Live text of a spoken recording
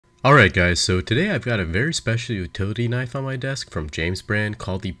Alright guys, so today I've got a very special utility knife on my desk from James brand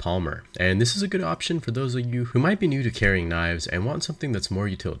called the Palmer. And this is a good option for those of you who might be new to carrying knives and want something that's more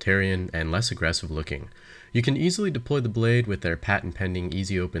utilitarian and less aggressive looking. You can easily deploy the blade with their patent pending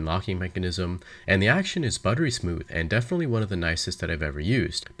easy open locking mechanism, and the action is buttery smooth and definitely one of the nicest that I've ever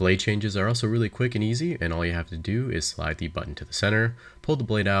used. Blade changes are also really quick and easy, and all you have to do is slide the button to the center, pull the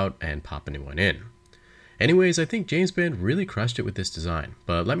blade out, and pop a new one in. Anyways, I think James Band really crushed it with this design,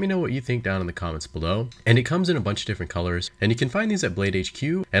 but let me know what you think down in the comments below. And it comes in a bunch of different colors, and you can find these at Blade HQ,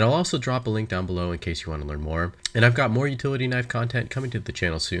 and I'll also drop a link down below in case you want to learn more. And I've got more utility knife content coming to the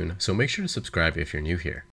channel soon, so make sure to subscribe if you're new here.